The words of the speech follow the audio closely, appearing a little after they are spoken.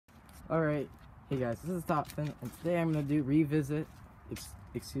Alright, hey guys, this is Topfin, and today I'm going to do revisit,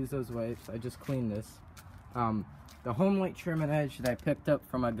 excuse those wipes, I just cleaned this, the Homelite trim and edge that I picked up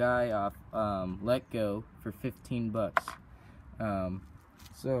from a guy off Let Go for 15 bucks.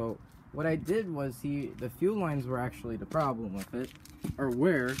 So what I did was the fuel lines were actually the problem with it, or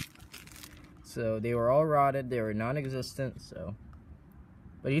were, so they were all rotted, they were non-existent, so,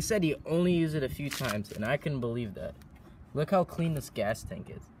 but he said he only used it a few times, and I couldn't believe that. Look how clean this gas tank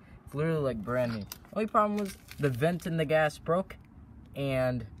is. It's literally like brand new. Only problem was the vent in the gas broke,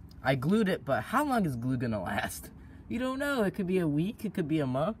 and I glued it, but how long is glue gonna last? You don't know. It could be a week, it could be a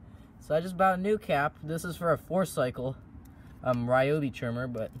month. So I just bought a new cap. This is for a 4-cycle Ryobi trimmer,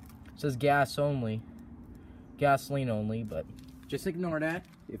 but it says gas only, gasoline only, but just ignore that.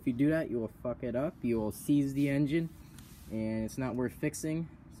 If you do that, you will fuck it up. You will seize the engine, and it's not worth fixing.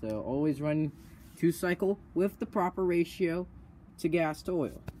 So always run 2-cycle with the proper ratio to gas to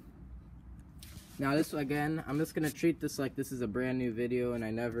oil. Now this, again, I'm just going to treat this like this is a brand new video and I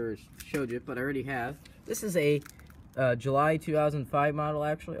never showed you it, but I already have. This is a July 2005 model,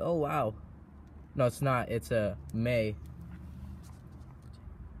 actually. Oh, wow. No, it's not. It's a May.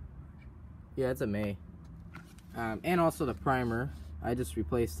 Yeah, it's a May. And also the primer. I just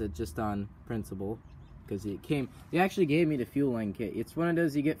replaced it just on principle because they actually gave me the fuel line kit. It's one of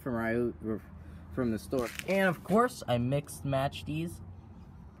those you get from the store. And of course, I mixed matched these,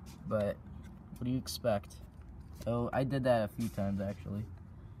 but what do you expect? Oh, I did that a few times actually,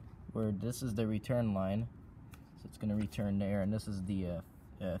 where this is the return line, so it's gonna return there, and this is the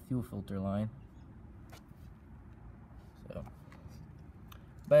fuel filter line. So,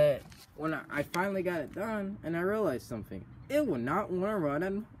 but when I finally got it done, and I realized something, it would not want to run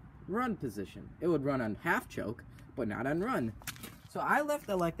on run position. It would run on half choke, but not on run. So I left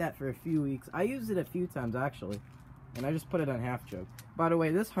it like that for a few weeks. I used it a few times actually, and I just put it on half choke. By the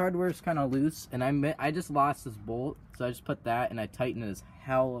way, this hardware is kind of loose, and I just lost this bolt, so I just put that and I tighten it as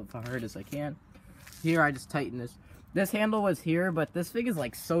hell hard as I can. Here I just tighten this. This handle was here, but this thing is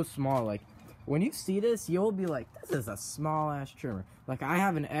like so small. Like when you see this, you'll be like, this is a small ass trimmer. Like I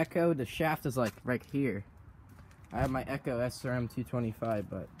have an Echo, the shaft is like right here. I have my Echo SRM 225,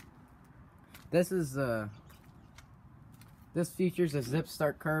 but this is this features a zip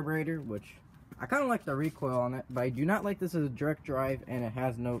start carburetor, which I kind of like the recoil on it, but I do not like this as a direct drive, and it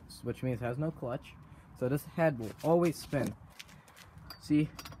has no, which means it has no clutch. So this head will always spin. See?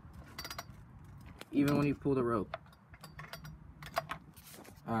 Even when you pull the rope.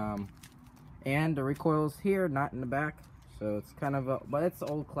 And the recoil's here, not in the back. So it's kind of a, but it's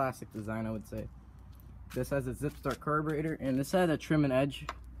old classic design, I would say. This has a zip start carburetor, and this had a trim and edge,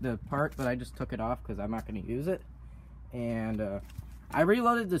 the part, but I just took it off because I'm not going to use it. And I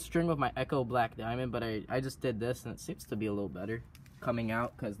reloaded the string with my Echo Black Diamond, but I just did this, and it seems to be a little better coming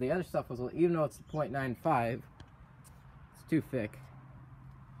out, because the other stuff was, even though it's 0.95, it's too thick.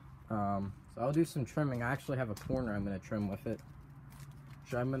 So I'll do some trimming. I actually have a corner I'm going to trim with it.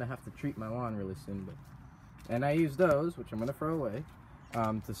 Sure, I'm going to have to treat my lawn really soon, but, and I use those, which I'm going to throw away,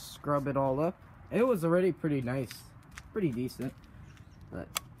 to scrub it all up. It was already pretty nice, pretty decent, but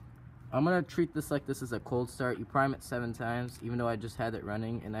I'm going to treat this like this is a cold start. You prime it 7 times, even though I just had it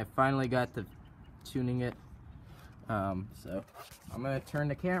running, and I finally got to tuning it. So I'm going to turn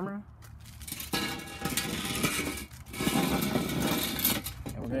the camera,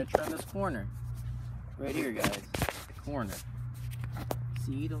 and we're going to trim this corner. Right here, guys, the corner.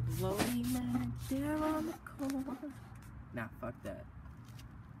 See the lonely man there on the corner? Nah, fuck that.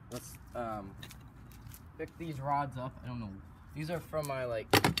 Let's pick these rods up. I don't know. These are from my, like,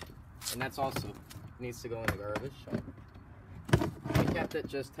 and that's also needs to go in the garbage. So I kept it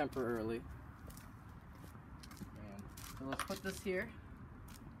just temporarily. And so let's put this here.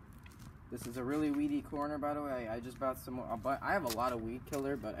 This is a really weedy corner, by the way. I just bought some more. I have a lot of weed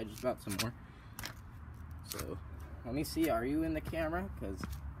killer, but I just bought some more. So let me see. Are you in the camera? Because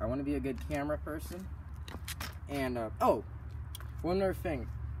I want to be a good camera person. And oh, one other thing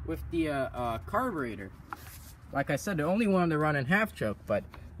with the carburetor. Like I said, the only one to run in half choke, but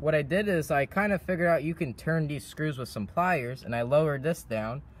what I did is I kind of figured out you can turn these screws with some pliers, and I lowered this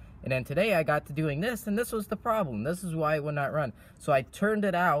down, and then today I got to doing this, and this was the problem. This is why it would not run. So I turned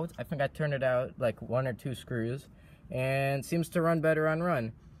it out. I think I turned it out like 1 or 2 screws, and seems to run better on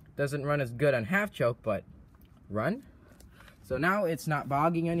run. Doesn't run as good on half choke, but run. So now it's not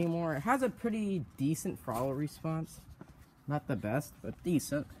bogging anymore. It has a pretty decent throttle response. Not the best, but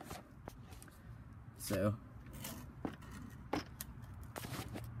decent. So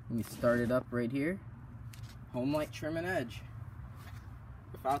let me start it up right here. Homelite trim and edge.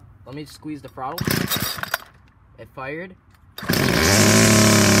 Let me squeeze the throttle. It fired.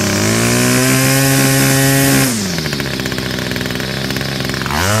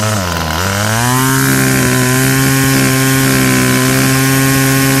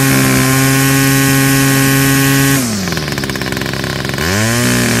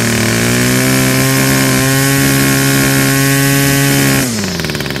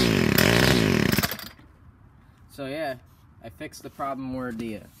 problem where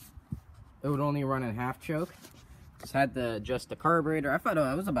it would only run in half choke. Just had to adjust the carburetor. I thought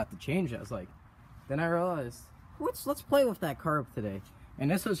I was about to change it. I was like, then I realized, let's play with that carb today.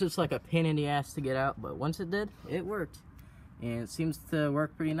 And this was just like a pain in the ass to get out, but once it did, it worked. And it seems to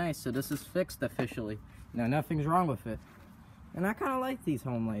work pretty nice. So this is fixed officially. Now nothing's wrong with it. And I kind of like these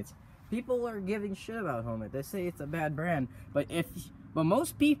Homelites. People are giving shit about Homelite. They say it's a bad brand, but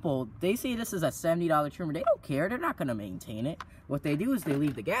most people, they say this is a $70 trimmer. They don't care. They're not going to maintain it. What they do is they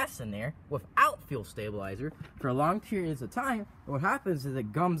leave the gas in there without fuel stabilizer for long periods of time. And what happens is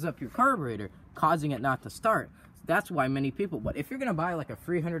it gums up your carburetor, causing it not to start. So that's why many people, but if you're going to buy like a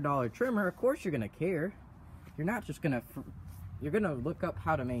 $300 trimmer, of course you're going to care. You're not just going to, you're going to look up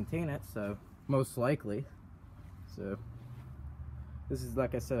how to maintain it, so most likely. So this is,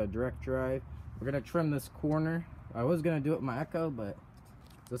 like I said, a direct drive. We're going to trim this corner. I was going to do it with my Echo, but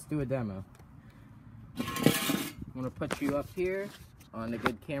let's do a demo. I'm going to put you up here on a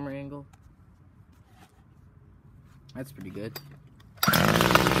good camera angle. That's pretty good.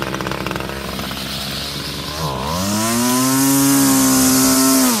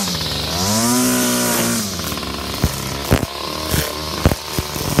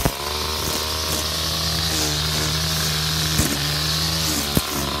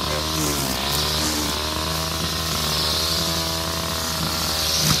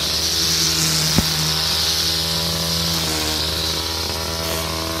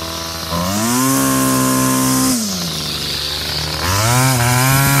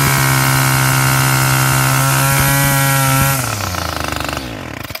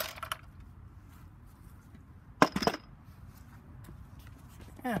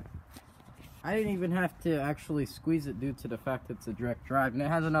 Yeah, I didn't even have to actually squeeze it due to the fact that it's a direct drive, and it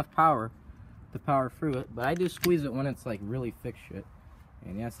has enough power to power through it, but I do squeeze it when it's like really thick shit,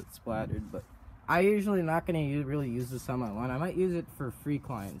 and yes, it's splattered, but I usually not going to really use this on my line. I might use it for free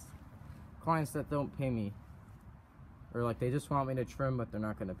clients that don't pay me, or like they just want me to trim but they're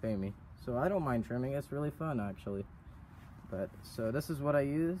not going to pay me, so I don't mind trimming. It's really fun actually. But so this is what I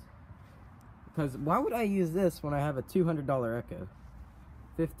use, because why would I use this when I have a $200 Echo?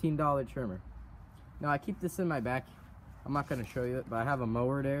 $15 trimmer. Now I keep this in my back. I'm not going to show you it, but I have a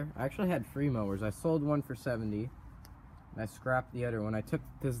mower there. I actually had 3 mowers. I sold one for $70 and I scrapped the other one. I took,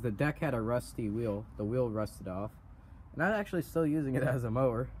 because the deck had a rusty wheel. The wheel rusted off, and I'm actually still using it as a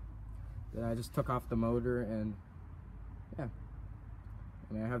mower. Then I just took off the motor, and yeah,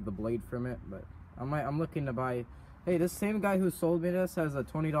 I mean I have the blade from it, but I'm looking to buy. Hey, this same guy who sold me this has a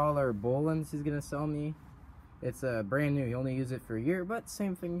 $20 Bolins he's gonna sell me. It's brand new. He only used it for a year, but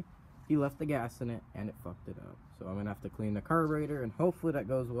same thing. He left the gas in it and it fucked it up. So I'm gonna have to clean the carburetor, and hopefully that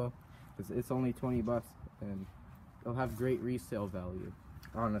goes well, because it's only 20 bucks and it'll have great resale value,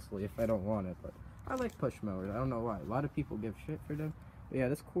 honestly, if I don't want it. But I like push mowers. I don't know why. A lot of people give shit for them. But yeah,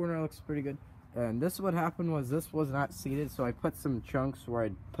 this corner looks pretty good. And this, what happened was this was not seated, so I put some chunks where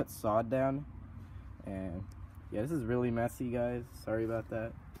I'd put sod down. And yeah, this is really messy, guys. Sorry about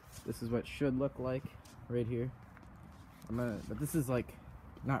that. This is what it should look like right here. But this is like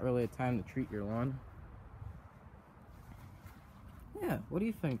not really a time to treat your lawn. Yeah, what do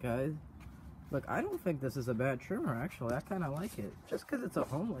you think, guys? Look, I don't think this is a bad trimmer, actually. I kind of like it. Just because it's a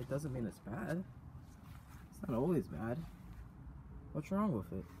Homelite doesn't mean it's bad. It's not always bad. What's wrong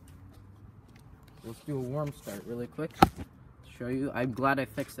with it? Let's do a warm start really quick to show you. I'm glad I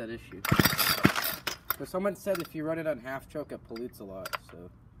fixed that issue. So someone said if you run it on half choke, it pollutes a lot. So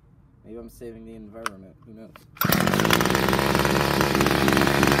maybe I'm saving the environment. Who knows?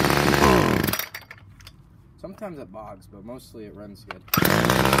 Sometimes it bogs, but mostly it runs good.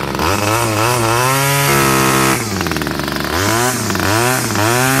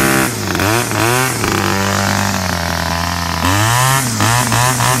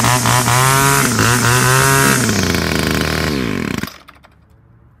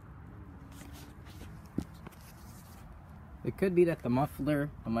 It could be that the muffler,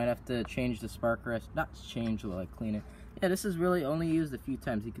 I might have to change the spark rest. Not change, but like clean it. Yeah, this is really only used a few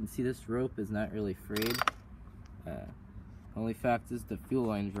times. You can see this rope is not really frayed. Only fact is the fuel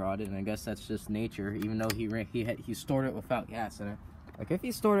line's rotted, and I guess that's just nature. Even though he stored it without gas in it. Like if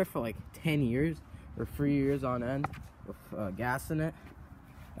he stored it for like 10 years or 3 years on end with gas in it,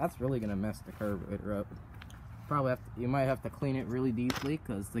 that's really gonna mess the carburetor up. Probably you might have to clean it really deeply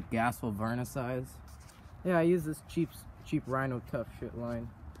because the gas will varnicize. Yeah, I use this cheap Rhino Tough shit line,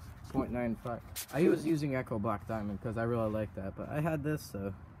 0.95. I was using Echo Black Diamond because I really like that, but I had this,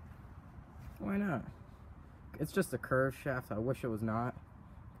 so why not? It's just a curved shaft. I wish it was not,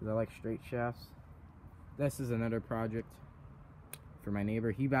 because I like straight shafts. This is another project for my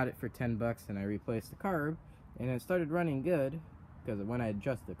neighbor. He bought it for 10 bucks, and I replaced the carb, and it started running good. because when I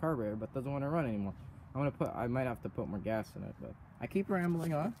adjust the carburetor, but doesn't want to run anymore. I might have to put more gas in it, but I keep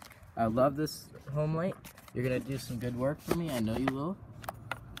rambling on. I love this Homelite. You're gonna do some good work for me. I know you will.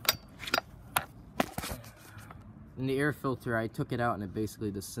 And the air filter, I took it out and it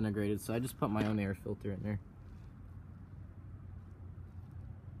basically disintegrated, so I just put my own air filter in there.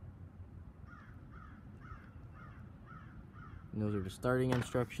 And those are the starting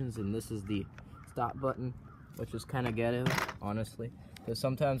instructions, and this is the stop button, which is kind of ghetto, honestly. Because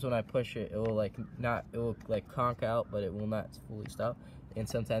sometimes when I push it, it will like conk out, but it will not fully stop. And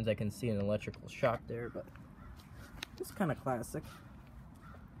sometimes I can see an electrical shock there, but it's kind of classic.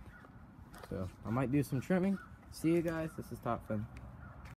 So I might do some trimming. See you guys. This is Top Fin.